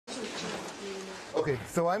Okay,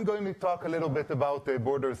 so I'm going to talk a little bit about the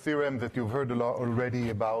border theorem that you've heard a lot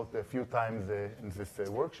already about a few times in this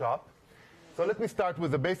workshop. So let me start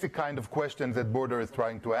with the basic kind of questions that border is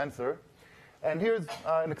trying to answer. And here's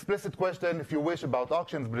an explicit question, if you wish, about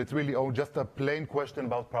auctions, but it's really just a plain question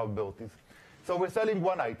about probabilities. So we're selling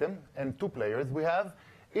one item and two players.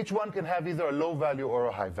 Each one can have either a low value or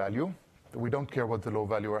a high value. We don't care what the low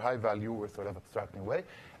value or high value, we're sort of abstracting away.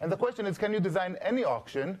 And the question is, can you design any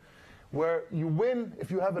auction where you win,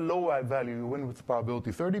 if you have a low value, you win with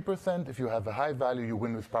probability 30%. If you have a high value, you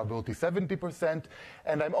win with probability 70%.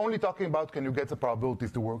 And I'm only talking about, can you get the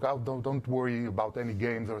probabilities to work out? Don't worry about any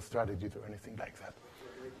games or strategies or anything like that.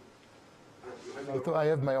 So I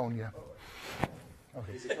have my own, yeah.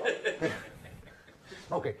 Okay.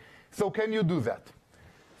 Okay, so can you do that?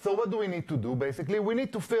 So what do we need to do, basically? We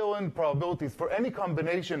need to fill in probabilities for any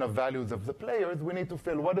combination of values of the players. We need to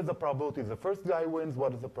fill what is the probability the first guy wins,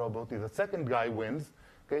 what is the probability the second guy wins.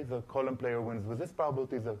 Okay, the column player wins with this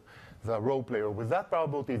probability, the row player with that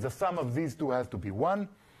probability. The sum of these two has to be 1.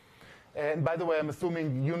 And by the way, I'm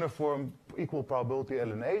assuming uniform equal probability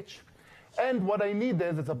L and H. And what I need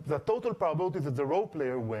is the total probability that the row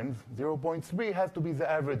player wins, 0.3, has to be the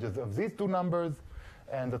averages of these two numbers.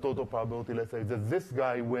 And the total probability, let's say, that this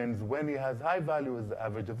guy wins when he has high value is the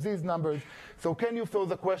average of these numbers. So can you fill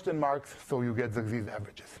the question marks so you get these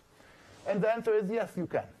averages? And the answer is yes, you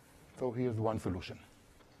can. So here's one solution.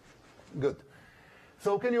 Good.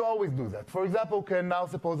 So can you always do that? For example, can now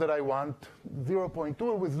suppose that I want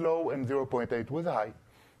 0.2 with low and 0.8 with high.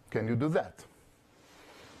 Can you do that?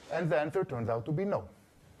 And the answer turns out to be no.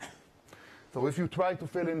 So if you try to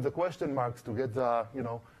fill in the question marks to get the,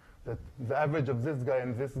 that the average of this guy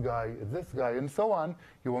and this guy is this guy, and so on,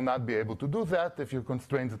 you will not be able to do that if your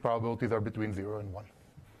constraints probabilities are between 0 and 1.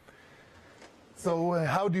 So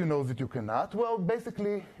how do you know that you cannot? Well,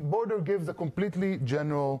 basically, border gives a completely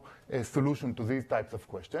general solution to these types of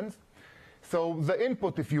questions. So the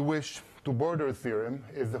input, if you wish, to border's theorem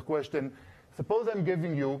is the question, suppose I'm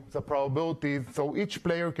giving you the probabilities, so each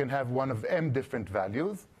player can have one of m different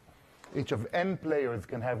values. Each of n players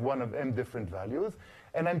can have one of m different values.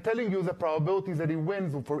 And I'm telling you the probabilities that he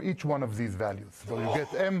wins for each one of these values. So you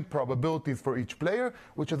get m probabilities for each player,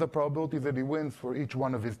 which is the probability that he wins for each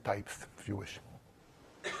one of his types, if you wish.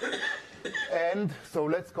 And so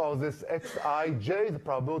let's call this xij, the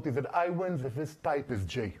probability that I wins if his type is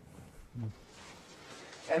j.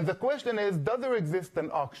 And the question is, does there exist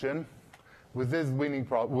an auction with this winning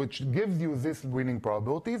which gives you this winning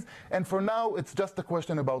probabilities? And for now, it's just a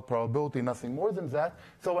question about probability, nothing more than that.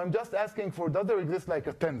 So I'm just asking for, does there exist like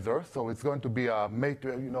a tensor? So it's going to be a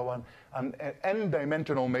matrix, an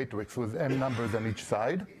n-dimensional matrix with m numbers on each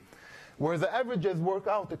side, where the averages work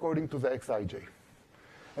out according to the xij.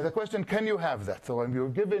 And the question, can you have that? So you're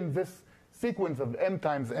given this sequence of m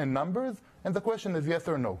times n numbers, and the question is yes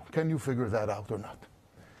or no. Can you figure that out or not?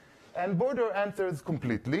 And border answers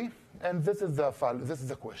completely, and this is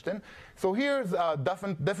the question. So here's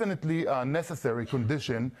definitely a necessary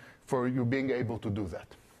condition for you being able to do that.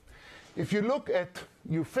 If you look at,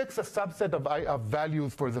 you fix a subset of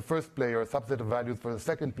values for the first player, a subset of values for the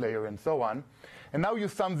second player, and so on, and now you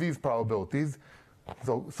sum these probabilities.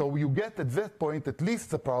 So you get at that point at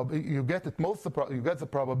least you get the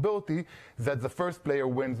probability that the first player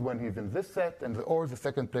wins when he's in this set, or the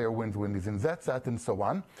second player wins when he's in that set, and so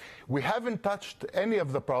on. We haven't touched any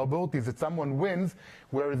of the probabilities that someone wins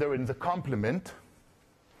where they're in the complement.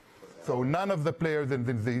 So none of the players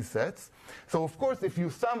in these sets. So of course, if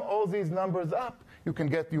you sum all these numbers up,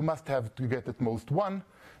 you must have to get at most 1,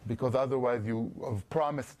 because otherwise you have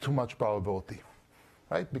promised too much probability.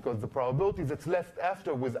 Right? Because the probability that's left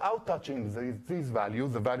after without touching these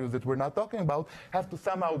values, the values that we're not talking about, have to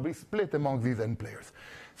somehow be split among these n players.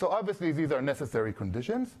 So obviously these are necessary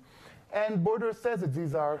conditions, and border says that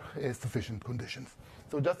these are sufficient conditions.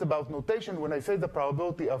 So just about notation, when I say the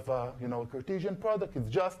probability of a Cartesian product, it's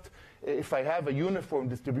just if I have a uniform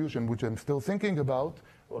distribution, which I'm still thinking about,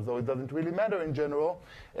 although it doesn't really matter in general,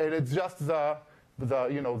 and it's just the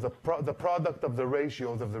product of the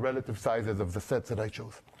ratios of the relative sizes of the sets that I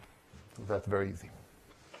chose. So that's very easy.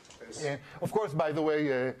 Of course, by the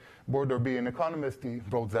way, border being an economist, he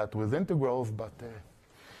wrote that with integrals, but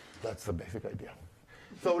that's the basic idea.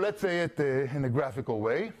 So let's say it in a graphical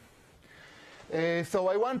way. So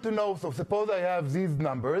I want to know, so suppose I have these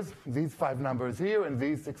numbers, these 5 numbers here, and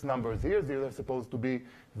these 6 numbers here. These are supposed to be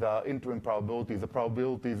the interim probabilities, the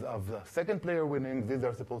probabilities of the second player winning. These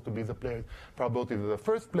are supposed to be the probabilities of the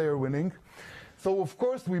first player winning. So of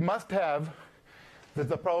course we must have that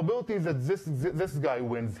the probability that this guy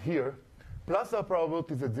wins here, plus the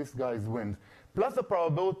probability that this guy wins, plus the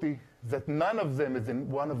probability that none of them is in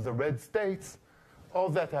one of the red states, all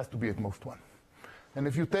that has to be at most 1. And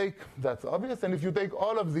if you take, that's obvious, and if you take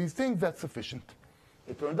all of these things, that's sufficient.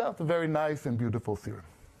 It turns out a very nice and beautiful theorem.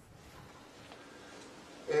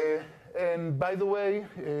 And by the way,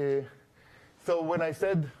 so when I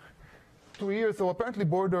said 2 years, so apparently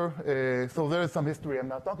Border, so there is some history, I'm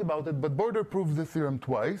not talking about it, but Border proved this theorem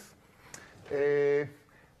twice.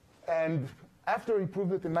 And after he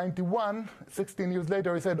proved it in 91, 16 years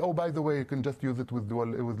later, he said, oh, by the way, you can just use it with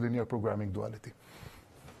linear programming duality.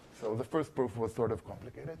 So the first proof was sort of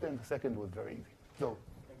complicated, and the second was very easy. So,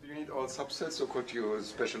 do you need all subsets, or could you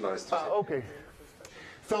specialize? Okay.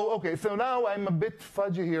 So now I'm a bit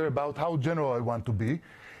fudgy here about how general I want to be.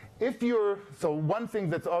 So one thing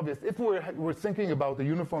that's obvious, if we're thinking about a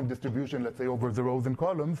uniform distribution, let's say over the rows and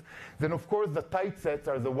columns, then of course the tight sets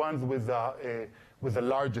are the ones with the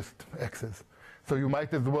largest x's. So you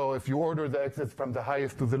might as well, if you order the x's from the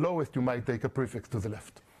highest to the lowest, you might take a prefix to the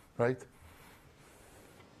left, right?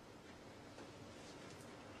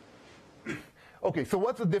 Okay, so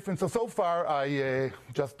what's the difference? So far I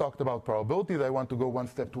just talked about probabilities. I want to go one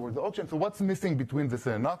step towards the auction. So what's missing between this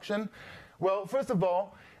and an auction? Well, first of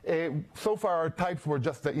all, so far our types were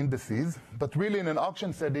just the indices, but really in an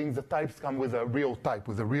auction setting, the types come with a real type,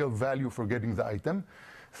 with a real value for getting the item.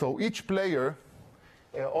 So each player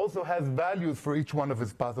also has values for each one of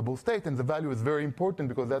his possible states, and the value is very important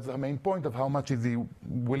because that's the main point of how much is he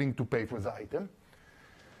willing to pay for the item.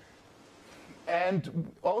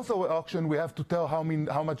 And also at auction, we have to tell how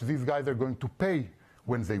much these guys are going to pay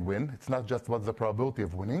when they win. It's not just what's the probability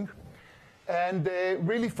of winning. And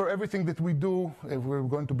really, for everything that we do, if we're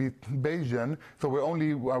going to be Bayesian, so we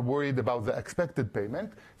only are worried about the expected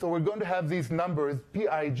payment. So we're going to have these numbers,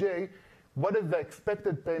 Pij. What is the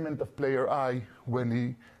expected payment of player I when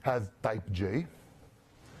he has type J?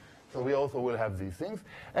 So we also will have these things.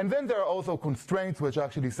 And then there are also constraints which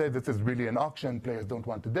actually say this is really an auction. Players don't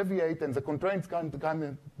want to deviate. And the constraints,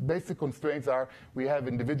 basic constraints are we have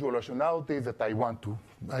individual rationalities that I want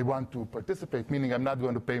to participate, meaning I'm not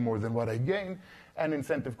going to pay more than what I gain. And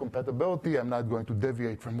incentive compatibility, I'm not going to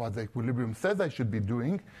deviate from what the equilibrium says I should be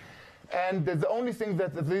doing. And the only thing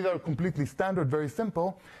that these are completely standard, very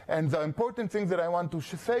simple. And the important thing that I want to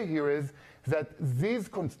say here is that these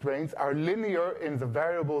constraints are linear in the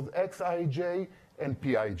variables xij and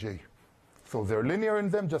pij. So they're linear in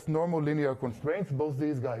them, just normal linear constraints, both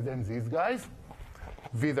these guys and these guys.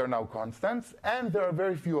 These are now constants, and there are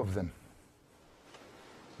very few of them.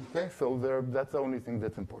 Okay, so that's the only thing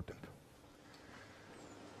that's important.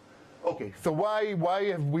 Okay, so why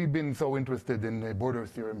have we been so interested in Border's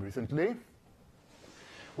theorem recently?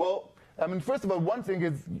 Well, I mean, first of all, one thing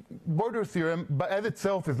is Border's theorem, but as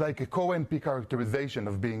itself, is like a co-NP characterization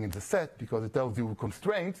of being in the set because it tells you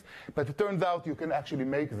constraints. But it turns out you can actually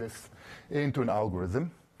make this into an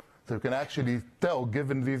algorithm. So you can actually tell,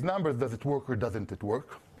 given these numbers, does it work or doesn't it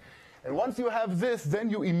work? And once you have this, then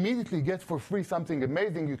you immediately get for free something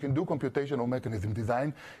amazing. You can do computational mechanism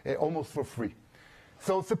design almost for free.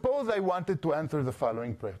 So suppose I wanted to answer the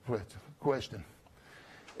following question.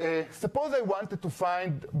 Suppose I wanted to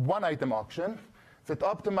find one item auction that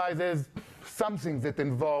optimizes something that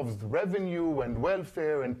involves revenue and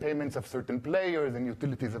welfare and payments of certain players and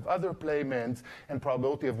utilities of other payments and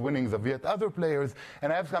probability of winnings of yet other players,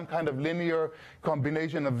 and I have some kind of linear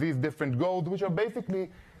combination of these different goals, which are basically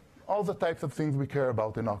all the types of things we care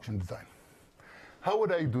about in auction design. How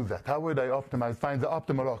would I do that? How would I find the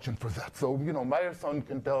optimal auction for that? So, Meyerson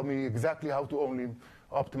can tell me exactly how to only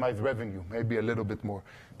optimize revenue, maybe a little bit more.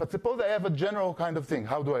 But suppose I have a general kind of thing.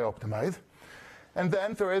 How do I optimize? And the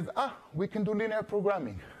answer is, we can do linear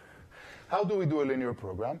programming. How do we do a linear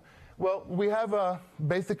program? Well, we have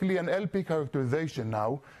basically an LP characterization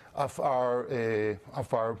now of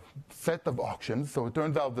our set of auctions. So it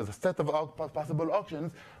turns out that the set of possible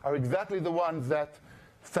auctions are exactly the ones that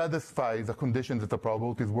satisfy the conditions that the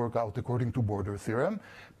probabilities work out according to Border's theorem,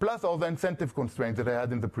 plus all the incentive constraints that I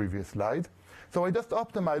had in the previous slide. So I just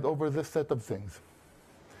optimized over this set of things.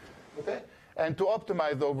 Okay? And to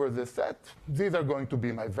optimize over this set, these are going to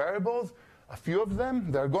be my variables. A few of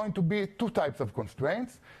them, there are going to be two types of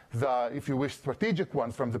constraints. The, if you wish, strategic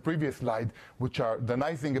ones from the previous slide, which are the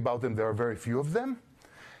nice thing about them, there are very few of them.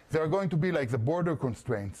 There are going to be like the border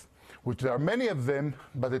constraints, which there are many of them,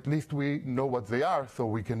 but at least we know what they are, so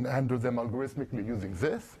we can handle them algorithmically using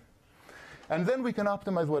this. And then we can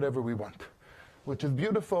optimize whatever we want, which is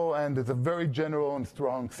beautiful, and it's a very general and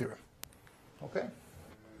strong theorem. Okay?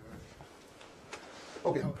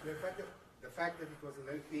 Okay. So the fact that it was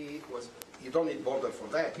an LP was, you don't need border for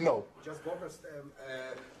that. No. Just borders,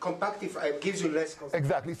 compactive gives you less constraints.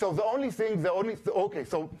 Exactly. So the only thing, okay,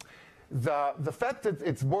 so The fact that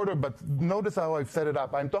it's border, but notice how I've set it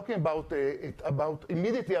up. I'm talking about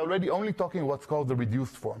immediately already only talking what's called the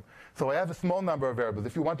reduced form. So I have a small number of variables.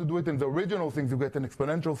 If you want to do it in the original things, you get an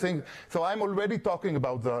exponential thing. So I'm already talking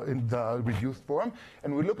about in the reduced form.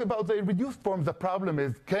 And we look about the reduced form. The problem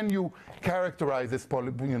is, can you characterize this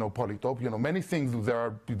polytope? Many things, there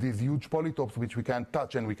are these huge polytopes which we can't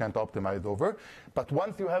touch and we can't optimize over. But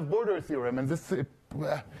once you have border theorem and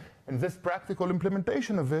this practical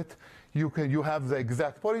implementation of it, you have the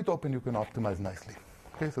exact polytope and you can optimize nicely.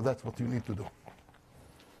 Okay, so that's what you need to do.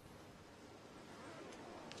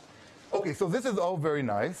 Okay, so this is all very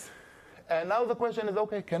nice. And now the question is,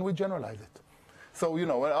 okay, can we generalize it? So,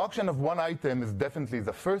 an auction of one item is definitely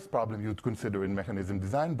the first problem you'd consider in mechanism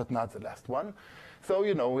design, but not the last one. So,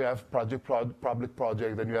 we have public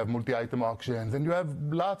project, and you have multi-item auctions, and you have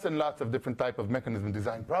lots and lots of different type of mechanism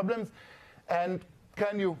design problems. And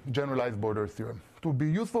can you generalize border theorem? To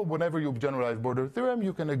be useful, whenever you generalize border theorem,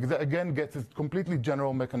 you can again get this completely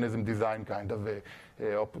general mechanism design kind of a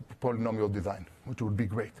polynomial design, which would be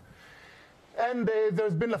great. And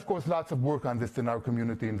there's been, of course, lots of work on this in our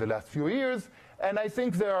community in the last few years. And I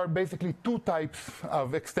think there are basically two types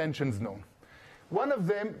of extensions known. One of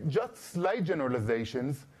them, just slight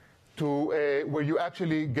generalizations to where you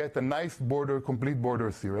actually get a nice complete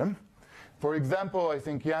border theorem. For example, I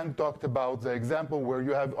think Jan talked about the example where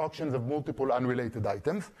you have auctions of multiple unrelated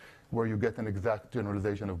items, where you get an exact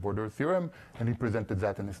generalization of border theorem, and he presented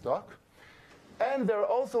that in his talk. And there are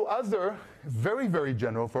also other, very, very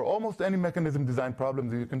general, for almost any mechanism design problem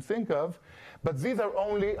that you can think of, but these are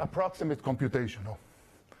only approximate computational.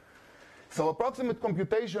 So approximate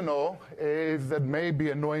computational is that may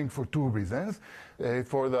be annoying for two reasons.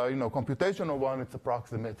 For the computational one, it's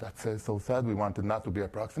approximate. That's so sad. We want it not to be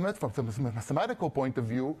approximate. From a mathematical point of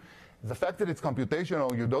view, the fact that it's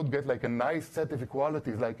computational, you don't get like a nice set of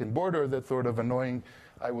equalities like in border. That's sort of annoying,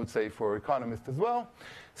 I would say, for economists as well.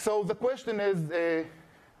 So the question is,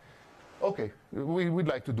 okay, we'd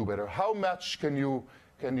like to do better. How much can you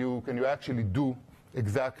actually do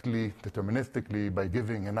exactly deterministically by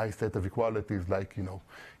giving a nice set of equalities like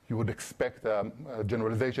you would expect a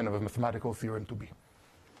generalization of a mathematical theorem to be?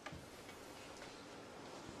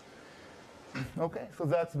 Okay, so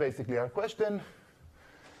that's basically our question.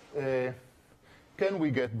 Can we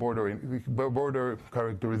get border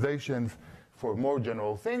characterizations for more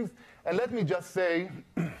general things? And let me just say,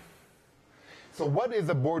 so what is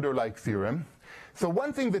a border-like theorem? So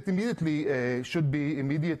one thing that immediately should be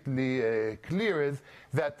clear is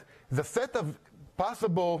that the set of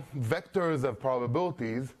possible vectors of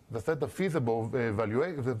probabilities, the set of feasible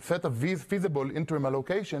the set of feasible interim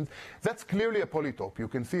allocations, that's clearly a polytope. You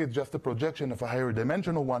can see it's just a projection of a higher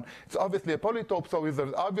dimensional one. It's obviously a polytope, so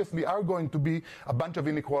there obviously are going to be a bunch of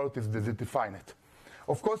inequalities that define it.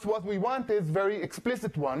 Of course, what we want is very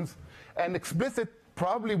explicit ones, and explicit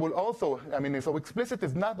probably will also, so explicit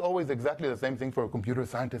is not always exactly the same thing for a computer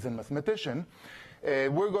scientist and mathematician.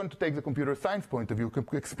 We're going to take the computer science point of view.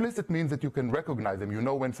 Explicit means that you can recognize them. You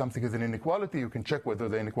know when something is an inequality, you can check whether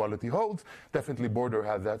the inequality holds. Definitely border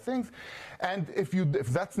has that things. And if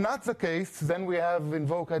that's not the case, then we have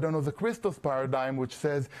the Christos paradigm, which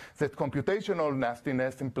says that computational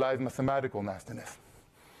nastiness implies mathematical nastiness.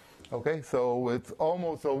 Okay, so it's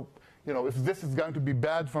almost so. If this is going to be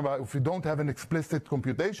bad if you don't have an explicit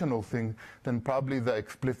computational thing, then probably the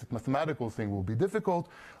explicit mathematical thing will be difficult,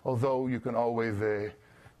 although you can always,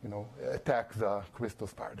 attack the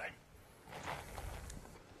Christos paradigm.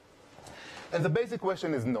 And the basic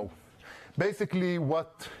question is no. Basically,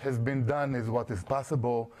 what has been done is what is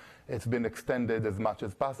possible. It's been extended as much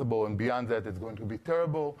as possible, and beyond that, it's going to be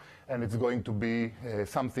terrible, and it's going to be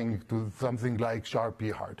something like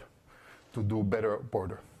Sharpie hard to do better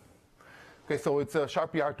border. Okay, so it's a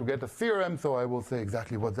Sharpie hard to get a theorem, so I will say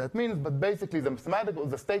exactly what that means. But basically,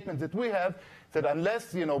 the statement that we have that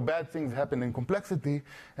unless bad things happen in complexity,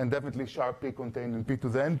 and definitely Sharpie contained in P to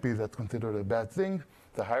the NP, that's considered a bad thing.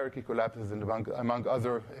 The hierarchy collapses among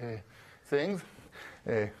other things.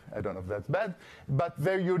 I don't know if that's bad, but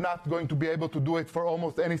there you're not going to be able to do it for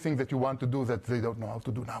almost anything that you want to do that they don't know how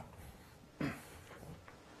to do now.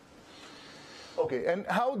 Okay, and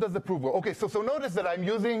how does the proof go? Okay, so notice that I'm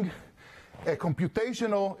using a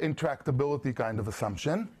computational intractability kind of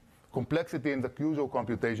assumption, complexity in the usual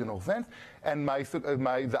computational sense, and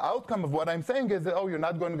the outcome of what I'm saying is that, you're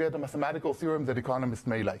not going to get a mathematical theorem that economists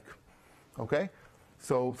may like. Okay?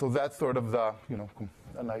 So that's sort of the,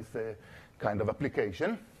 a nice kind of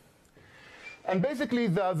application. And basically,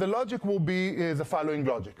 the logic will be the following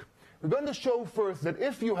logic. We're going to show first that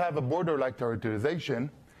if you have a border-like characterization,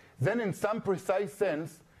 then in some precise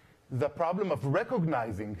sense, the problem of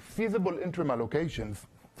recognizing feasible interim allocations.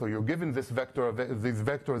 So you're given this vector of these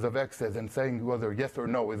vectors of x's and saying whether yes or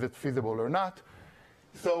no, is it feasible or not.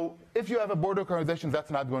 So if you have a border characterization, that's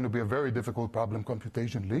not going to be a very difficult problem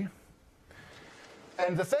computationally.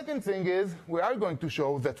 And the second thing is, we are going to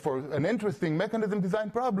show that for an interesting mechanism design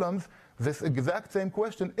problems, this exact same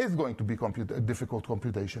question is going to be difficult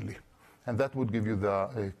computationally. And that would give you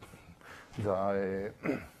the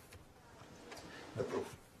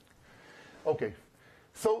proof. Okay,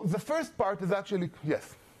 so the first part is actually,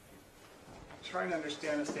 yes? Trying to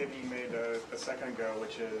understand a statement you made a second ago,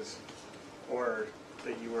 which is, or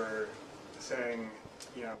that you were saying,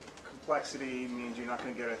 you know, complexity means you're not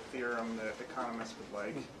going to get a theorem that economists would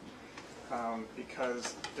like,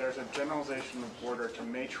 because there's a generalization of order to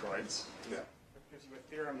matroids. Yeah. It gives you a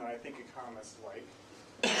theorem that I think economists like.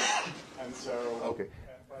 And so, Okay.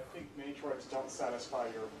 But I think matroids don't satisfy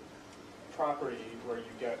your property where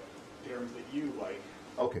you get theorems that you like.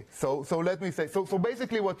 Okay, so let me say, so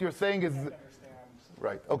basically what you're saying is,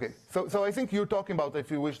 right, okay, so I think you're talking about, if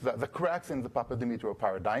you wish, the cracks in the Papadimitriou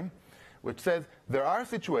paradigm, which says there are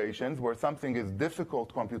situations where something is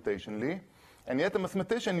difficult computationally, and yet a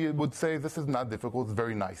mathematician would say this is not difficult, it's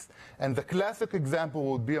very nice. And the classic example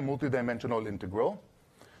would be a multidimensional integral,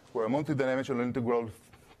 where a multidimensional integral,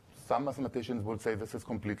 some mathematicians would say this is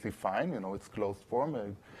completely fine, you know, it's closed form,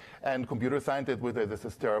 and computer scientists would say this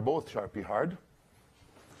is terrible, it's Sharpie hard.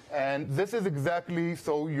 And this is exactly,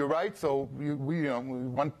 so you're right, so we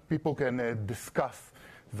want people can discuss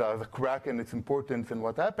the crack and its importance and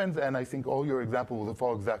what happens, and I think all your examples will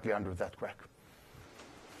fall exactly under that crack.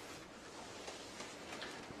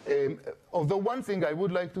 Although one thing I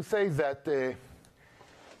would like to say is that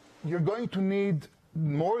you're going to need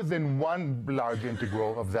more than one large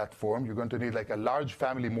integral of that form. You're going to need like a large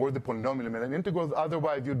family, more the polynomial element integrals.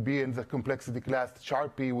 Otherwise, you'd be in the complexity class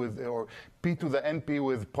Sharpie with, or p to the np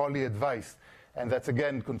with poly advice. And that's,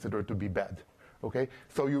 again, considered to be bad. Okay?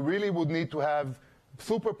 So you really would need to have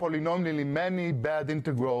super polynomially many bad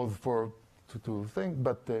integrals to think,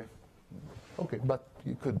 but okay, but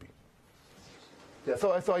it could be. Yeah,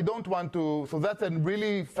 so I don't want to, so that's a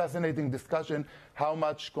really fascinating discussion, how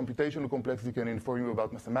much computational complexity can inform you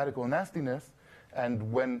about mathematical nastiness,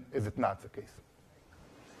 and when is it not the case.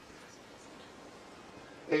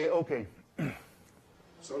 Okay.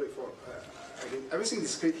 Sorry for, everything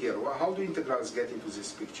is discrete here. How do integrals get into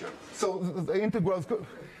this picture? So the integrals,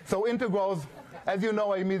 as you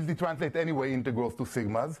know, I immediately translate anyway integrals to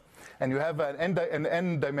sigmas. And you have an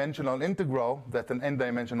n-dimensional integral that's an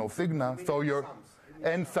n-dimensional sigma. So you're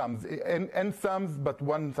n sums, but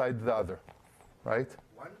one side the other, right?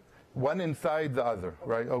 One inside the other,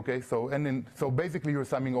 right? Okay, so so basically you're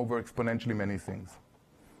summing over exponentially many things.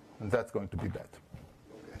 And that's going to be bad.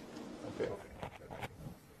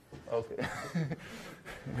 Okay.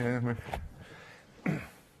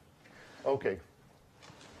 Okay.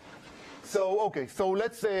 So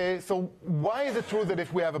let's say, so why is it true that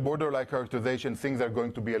if we have a border-like characterization, things are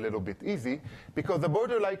going to be a little bit easy? Because the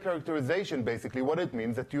border-like characterization, basically, what it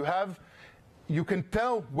means that you can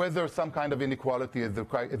tell whether some kind of inequality is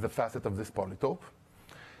the facet of this polytope.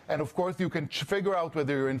 And of course, you can figure out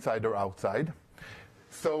whether you're inside or outside.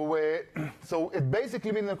 So it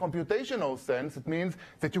basically means in a computational sense, it means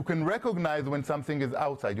that you can recognize when something is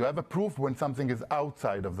outside. You have a proof when something is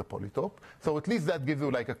outside of the polytope. So at least that gives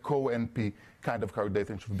you like a co-NP kind of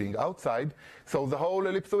characterization of being outside. So the whole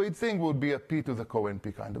ellipsoid thing would be a P to the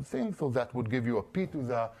co-NP kind of thing. So that would give you a P to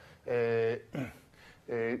the...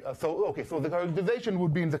 so the characterization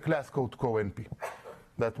would be in the class code co-NP.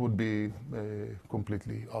 That would be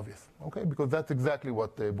completely obvious, okay? Because that's exactly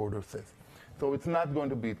what the border says. So it's not going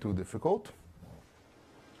to be too difficult.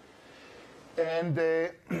 And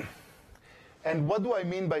what do I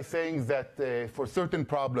mean by saying that for certain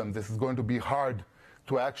problems this is going to be hard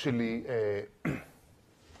to actually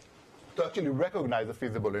recognize a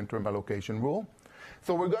feasible interim allocation rule?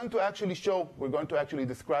 So we're going to actually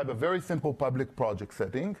describe a very simple public project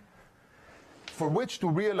setting for which to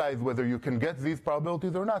realize whether you can get these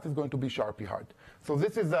probabilities or not is going to be Sharpie hard. So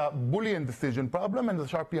this is a Boolean decision problem, and the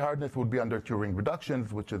Sharpie hardness would be under Turing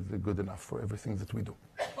reductions, which is good enough for everything that we do.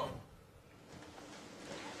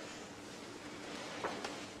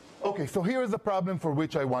 Okay, so here is the problem for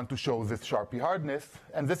which I want to show this Sharpie hardness,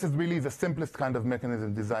 and this is really the simplest kind of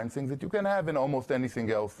mechanism design thing that you can have in almost anything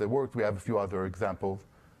else that works. We have a few other examples.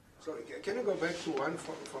 Sorry, can you go back to one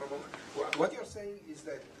for a moment? What you're saying is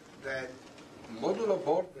that modulo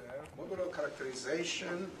border, modulo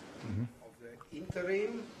characterization of the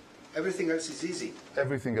interim, everything else is easy.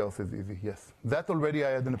 Everything else is easy, yes. That already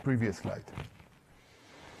I had in a previous slide,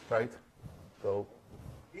 right? So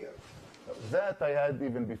Here. that I had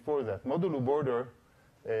even before that. Modulo border,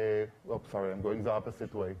 sorry, I'm going the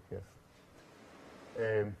opposite way, yes.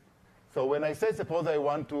 So when I say, suppose I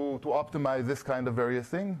want to optimize this kind of various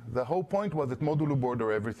thing, the whole point was that modulo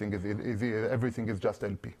border, everything is just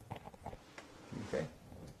LP. Okay.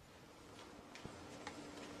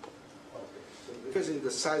 Because in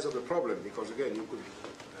the size of the problem, because again, you could...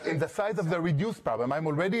 In the size of the reduced problem. I'm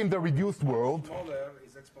already in the reduced world. Smaller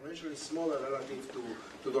is exponentially smaller relative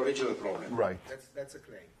to the original problem. Right. That's a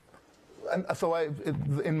claim. And so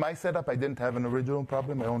in my setup, I didn't have an original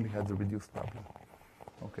problem. I only had the reduced problem.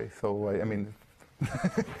 Okay, so I mean...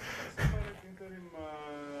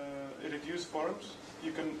 In reduced forms,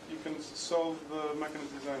 you can solve the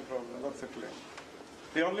mechanism design problem. That's a claim.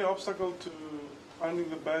 The only obstacle to finding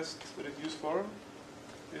the best reduced form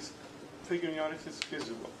is figuring out if it's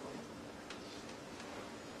feasible.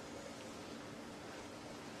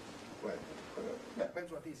 Well,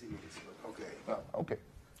 depends what easy means, but okay. Okay.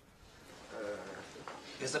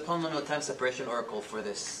 Is the polynomial time separation oracle for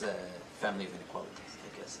this family of inequalities,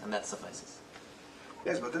 I guess, and that suffices.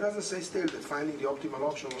 Yes, but it doesn't say still that finding the optimal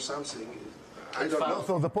option or something. I don't know.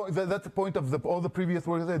 So the point, that's the point of all the previous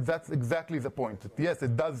work. That's exactly the point. Yes,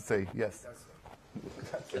 it does say yes.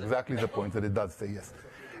 That's exactly the point that it does say yes.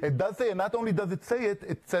 It does say, and not only does it say it,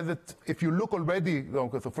 it says it, if you look already,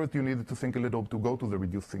 okay, so first you needed to think a little to go to the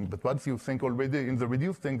reduced thing, but once you think already in the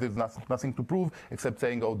reduced thing, there's nothing to prove except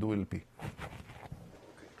saying, oh, do LP.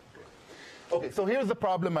 Okay, so here's the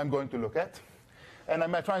problem I'm going to look at, and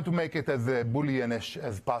I'm trying to make it as Boolean-ish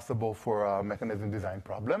as possible for a mechanism design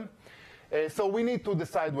problem. So we need to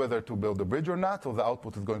decide whether to build a bridge or not, so the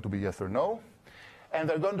output is going to be yes or no. And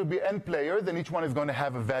there are going to be n players, and each one is going to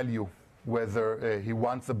have a value whether he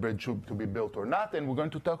wants a bridge to be built or not. And we're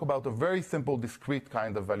going to talk about a very simple, discrete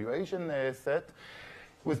kind of valuation set.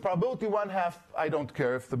 With probability 1/2, I don't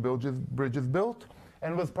care if the bridge is built.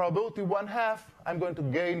 And with probability 1/2, I'm going to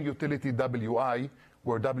gain utility Wi,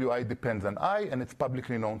 where Wi depends on I, and it's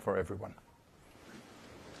publicly known for everyone.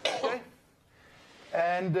 Okay?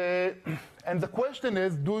 And the question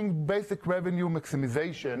is, doing basic revenue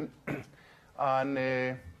maximization on...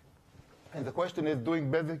 and the question is doing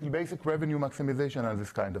basic revenue maximization on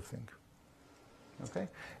this kind of thing. Okay?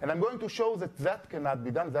 And I'm going to show that that cannot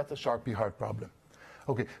be done. That's a Sharpie hard problem.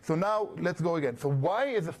 Okay, so now let's go again. So why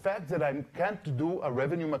is the fact that I can't do a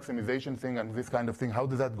revenue maximization thing and this kind of thing, how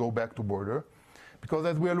does that go back to border? Because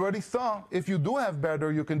as we already saw, if you do have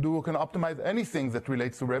border, you can optimize anything that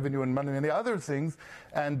relates to revenue and money and any other things,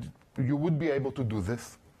 and you would be able to do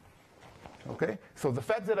this. Okay, so the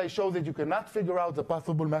fact that I show that you cannot figure out the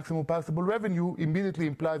possible maximum possible revenue immediately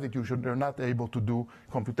implies that you're not able to do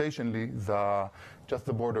computationally just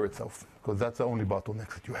the border itself, because that's the only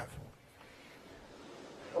bottleneck that you have.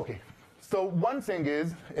 Okay, so one thing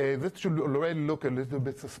is, this should already look a little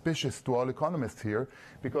bit suspicious to all economists here,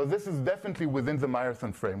 because this is definitely within the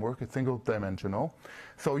Meyerson framework. It's single dimensional.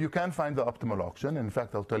 So you can find the optimal auction. In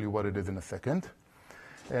fact, I'll tell you what it is in a second.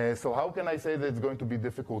 So how can I say that it's going to be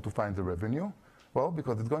difficult to find the revenue? Well,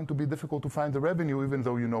 because it's going to be difficult to find the revenue even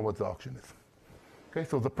though you know what the auction is. Okay,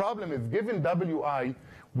 so the problem is, given Wi,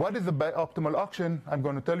 what is the optimal auction? I'm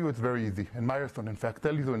going to tell you it's very easy. And Meyerson, in fact,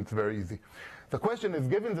 tells you it's very easy. The question is,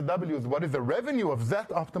 given the W's, what is the revenue of that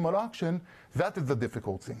optimal auction? That is the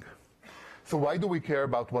difficult thing. So why do we care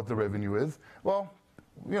about what the revenue is? Well,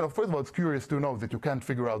 first of all, it's curious to know that you can't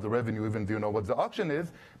figure out the revenue even though you know what the auction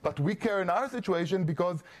is. But we care in our situation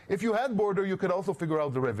because if you had border, you could also figure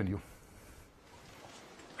out the revenue.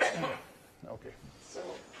 Okay. So,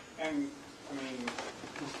 and I mean,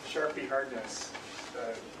 Sharpie hardness,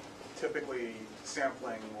 typically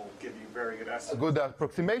sampling will give you very good estimates. Good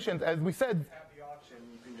approximations, as we said. At the auction,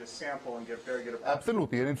 you can just sample and get very good approximations.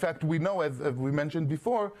 Absolutely. And in fact, we know, as we mentioned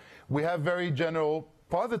before, we have very general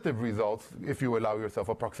positive results if you allow yourself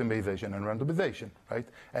approximation and randomization, right?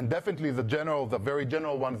 And definitely the very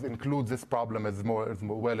general ones include this problem as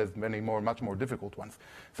well as many more, much more difficult ones.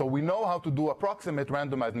 So we know how to do approximate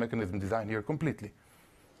randomized mechanism design here completely.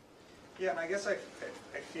 Yeah, and I guess I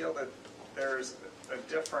feel that there's a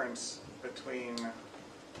difference between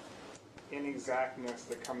inexactness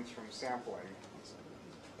that comes from sampling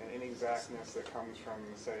and inexactness that comes from,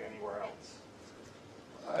 say, anywhere else.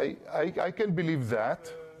 I can believe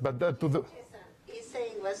that, but to the... He's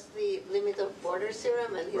saying what's the limit of border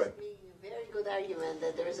theorem, and he's Right. making a very good argument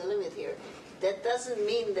that there is a limit here. That doesn't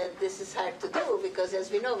mean that this is hard to do, because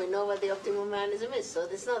as we know what the optimum mechanism is, so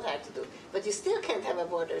it's not hard to do. But you still can't have a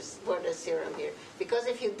border theorem here, because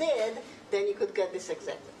if you did, then you could get this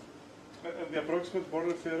exactly. And the approximate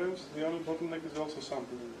border theorems, the only bottleneck is also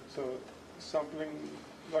sampling. So sampling,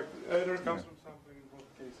 like error comes from sampling in both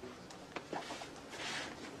cases.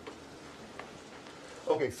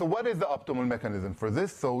 Okay, so what is the optimal mechanism for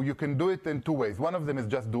this? So you can do it in two ways. One of them is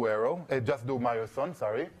just do Meyerson,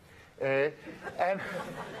 sorry. And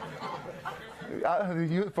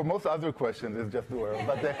for most other questions, it's just do arrow.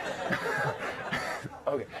 But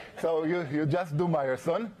okay, so you just do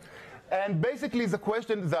Meyerson. And basically the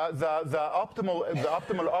question, the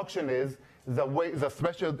optimal auction is the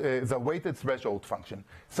weighted threshold function.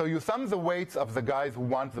 So you sum the weights of the guys who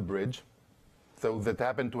want the bridge, so that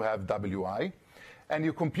happen to have Wi, and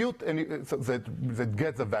you compute, so that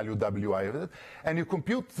gets the value Wi of it, and you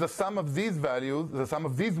compute the sum of these values, the sum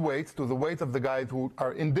of these weights to the weights of the guys who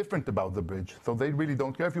are indifferent about the bridge. So they really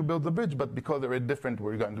don't care if you build the bridge, but because they're indifferent,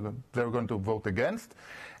 they're going to vote against.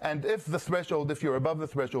 And if you're above the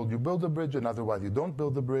threshold, you build the bridge, and otherwise you don't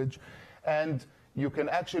build the bridge. And you can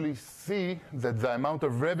actually see that the amount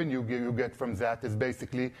of revenue you get from that is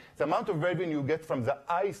basically the amount of revenue you get from the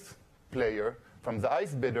ICE player, from the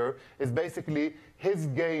ICE bidder, is basically his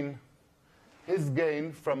gain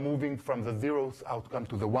from moving from the 0 outcome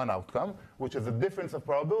to the 1 outcome, which is the difference of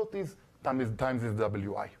probabilities times his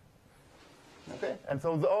Wi. Okay, and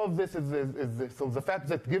so all of this is so the fact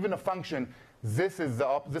that given a function, this is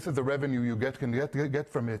the revenue you get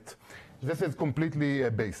from it. This is completely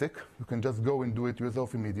basic. You can just go and do it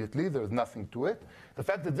yourself immediately. There's nothing to it. The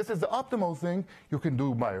fact that this is the optimal thing, you can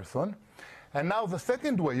do Meyerson. And now the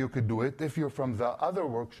second way you could do it, if you're from the other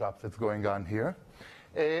workshops that's going on here,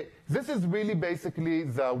 this is really basically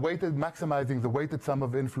maximizing the weighted sum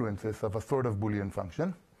of influences of a sort of Boolean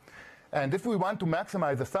function. And if we want to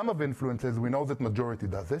maximize the sum of influences, we know that majority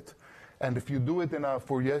does it. And if you do it in a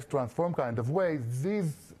Fourier transform kind of way,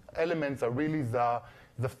 these elements are really the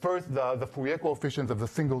Fourier coefficients of the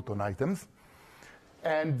singleton items.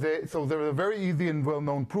 And so there are very easy and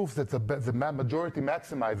well-known proofs that the majority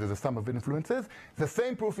maximizes the sum of influences. The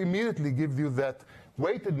same proof immediately gives you that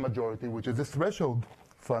weighted majority, which is this threshold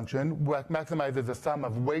function, maximizes the sum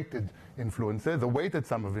of weighted influences, the weighted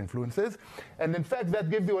sum of influences. And in fact, that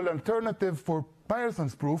gives you an alternative for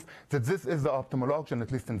Meyerson's proof that this is the optimal auction,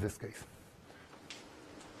 at least in this case.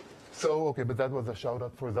 So, okay, but that was a shout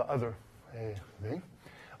out for the other thing.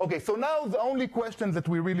 Okay, so now the only question that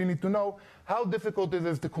we really need to know, how difficult it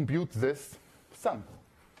is to compute this sum.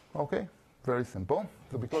 Okay, very simple.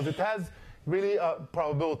 So because it has really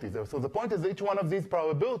probabilities there. So the point is each one of these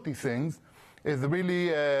probability things is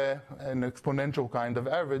really an exponential kind of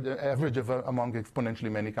average among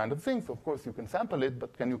exponentially many kind of things. Of course, you can sample it,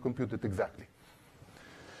 but can you compute it exactly?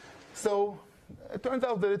 So it turns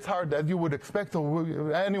out that it's hard, as you would expect. So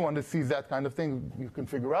anyone that sees that kind of thing, you can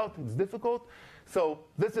figure out it's difficult. So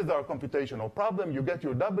this is our computational problem. You get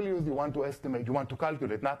your W's, you want to estimate, you want to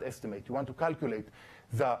calculate, not estimate. You want to calculate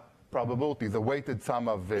the probability, the weighted sum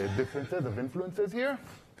of differences, of influences here.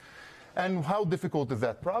 And how difficult is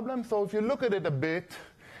that problem? So if you look at it a bit,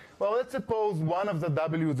 well, let's suppose one of the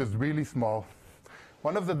W's is really small.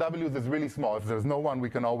 One of the W's is really small. If there's no one, we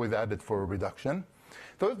can always add it for a reduction.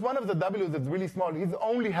 So if one of the W's is really small, he's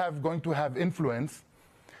only going to have influence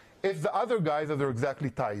if the other guys are exactly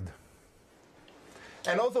tied.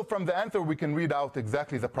 And also from the answer, we can read out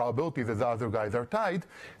exactly the probability that the other guys are tied.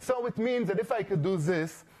 So it means that if I could do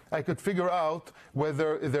this, I could figure out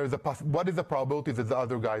whether there's what is the probability that the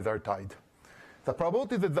other guys are tied. The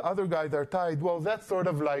probability that the other guys are tied, well, that's sort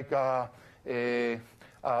of like this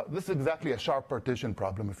is exactly a sharp partition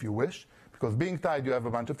problem, if you wish. Because being tied, you have a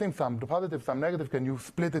bunch of things, some positive, some negative. Can you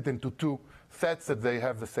split it into two sets that they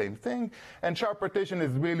have the same thing? And sharp partition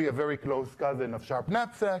is really a very close cousin of sharp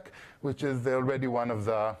knapsack, which is already one of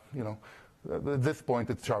the, at this point,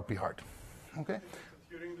 it's sharply hard. Okay?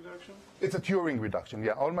 Turing reduction? It's a Turing reduction,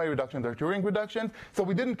 yeah. All my reductions are Turing reductions. So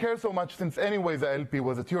we didn't care so much since anyway the LP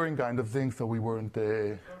was a Turing kind of thing, so we weren't...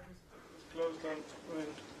 Closed down.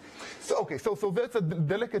 So, okay, so that's a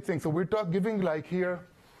delicate thing. So we're giving like here...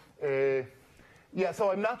 yeah,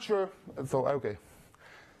 so I'm not sure. So, okay.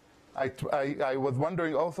 I was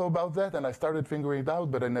wondering also about that, and I started figuring it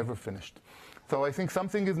out, but I never finished. So I think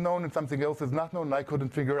something is known and something else is not known, and I couldn't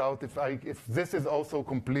figure out if this is also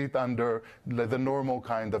complete under the normal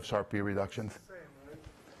kind of Sharpie reductions.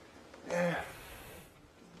 Same, right?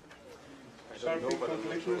 Sharpie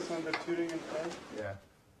completeness and the Turing and time? Yeah.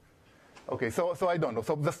 Okay, so I don't know.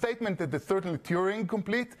 So the statement that it's certainly Turing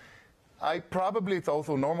complete, probably it's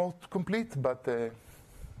also normal complete, but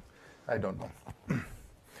I don't know.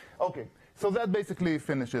 Okay, so that basically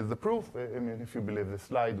finishes the proof. I mean, if you believe the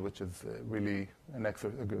slide, which is really an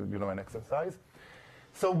exercise.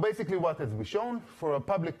 So basically, what has been shown for a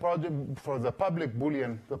public project, for the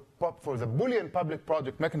Boolean public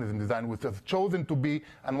project mechanism design, which has chosen to be,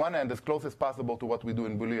 on one hand, as close as possible to what we do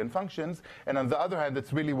in Boolean functions, and on the other hand,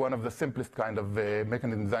 it's really one of the simplest kind of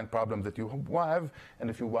mechanism design problems that you have, and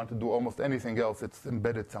if you want to do almost anything else, it's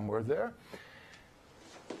embedded somewhere there.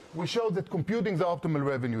 We showed that computing the optimal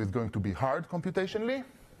revenue is going to be hard computationally,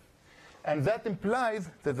 and that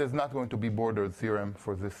implies that there's not going to be Border's theorem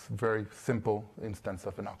for this very simple instance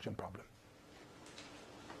of an auction problem.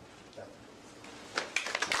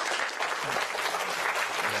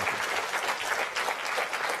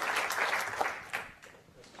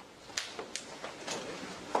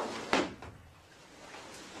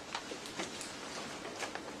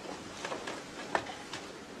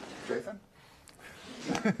 Jason?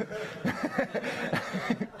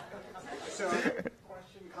 So,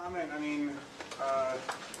 question, comment. I mean,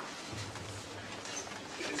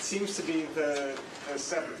 it seems to be the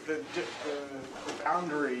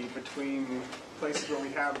boundary between places where we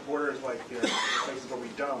have borders like here and places where we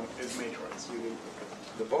don't is matroids.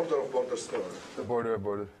 The border of border store. The border of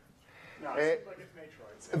border. No, it seems like it's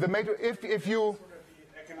matroids. The if you Sort of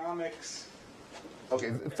the economics.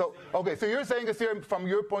 Okay, so you're saying a theorem from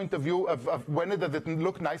your point of view of when does it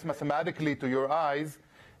look nice mathematically to your eyes,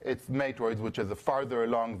 it's matroids, which is farther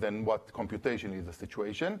along than what computationally is the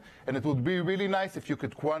situation. And it would be really nice if you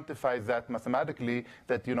could quantify that mathematically,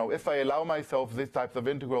 that, you know, if I allow myself these types of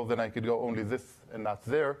integrals, then I could go only this and not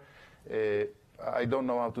there. I don't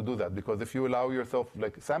know how to do that, because if you allow yourself,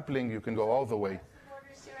 like sampling, you can go all the way.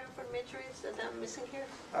 Border's theorem for matroids that I'm missing here?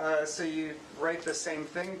 So you write the same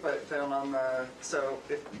thing, but then on the, so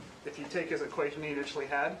if you take his equation he initially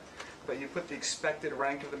had, but you put the expected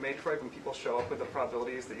rank of the matroid when people show up with the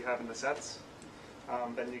probabilities that you have in the sets,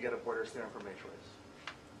 then you get a Border's theorem for matroids.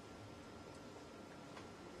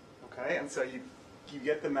 Okay, and so you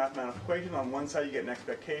get the mathematical equation. On one side you get an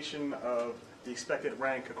expectation of the expected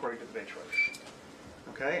rank according to the matroid.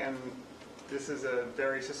 Okay, and this is a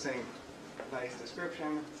very succinct, nice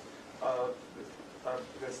description of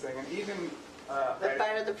this thing, and even But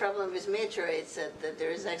part of the problem with matroids is that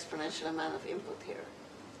there is exponential amount of input here,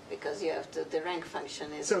 because you have to, the rank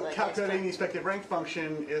function is so like calculating the expected rank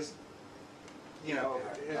function is, you know,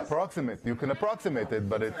 Approximate. You can approximate it,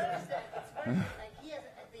 but it's... Like here,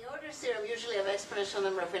 the order theorem usually have exponential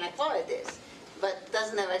number of inequalities, but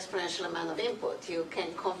doesn't have exponential amount of input. You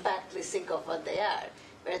can compactly think of what they are.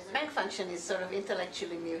 Whereas the rank function is sort of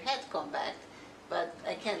intellectually in your head compact, but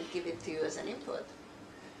I can't give it to you as an input.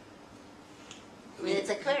 I mean,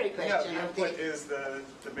 it's a query question the of input is the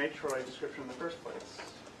matroid description in the first place.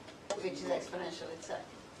 which is exponential itself.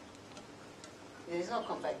 There is no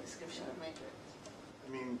compact description of matroids.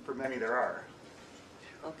 I mean, for many there are.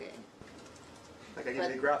 Okay. Like I give you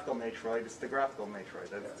the graphical matroid, it's the graphical matroid.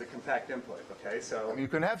 That's the compact input, okay? So You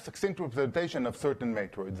can have succinct representation of certain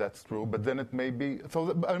matroids, that's true, but then it may be...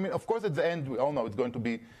 So, I mean, of course, at the end, we all know it's going to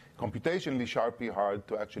be computationally sharply hard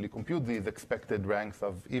to actually compute these expected ranks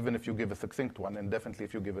of, even if you give a succinct one, and definitely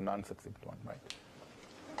if you give a non-succinct one, right?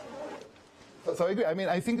 So I agree. I mean,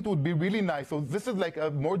 I think it would be really nice. So this is like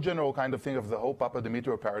a more general kind of thing of the whole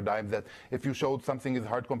Papadimitriou paradigm, that if you showed something is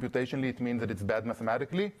hard computationally, it means that it's bad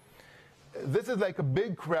mathematically. This is like a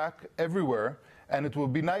big crack everywhere, and it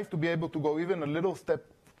would be nice to be able to go even a little step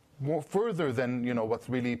more further than, you know, what's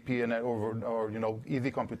really P&N or you know, easy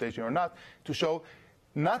computation or not, to show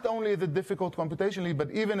not only is it difficult computationally, but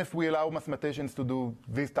even if we allow mathematicians to do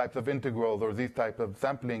these types of integrals or these types of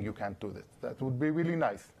sampling, you can't do this. That would be really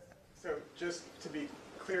nice. So just to be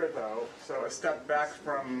clear, though, so a step back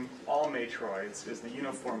from all matroids is the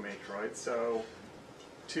uniform matroid. So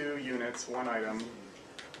 2 units, 1 item.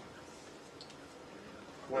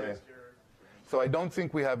 What is your... So I don't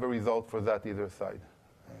think we have a result for that either side.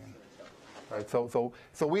 Right. So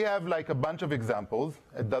we have like a bunch of examples.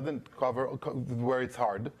 It doesn't cover where it's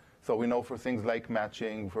hard. So we know for things like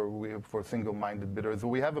matching, for single-minded bidders. So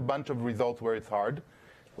we have a bunch of results where it's hard.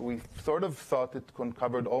 We sort of thought it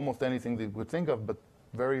covered almost anything that you could think of, but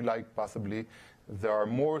very possibly there are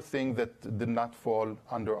more things that did not fall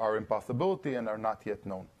under our impossibility and are not yet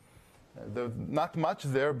known. There's not much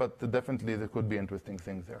there, but definitely there could be interesting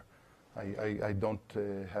things there. I don't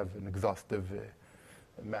have an exhaustive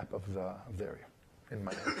map of the area in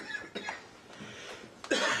my head.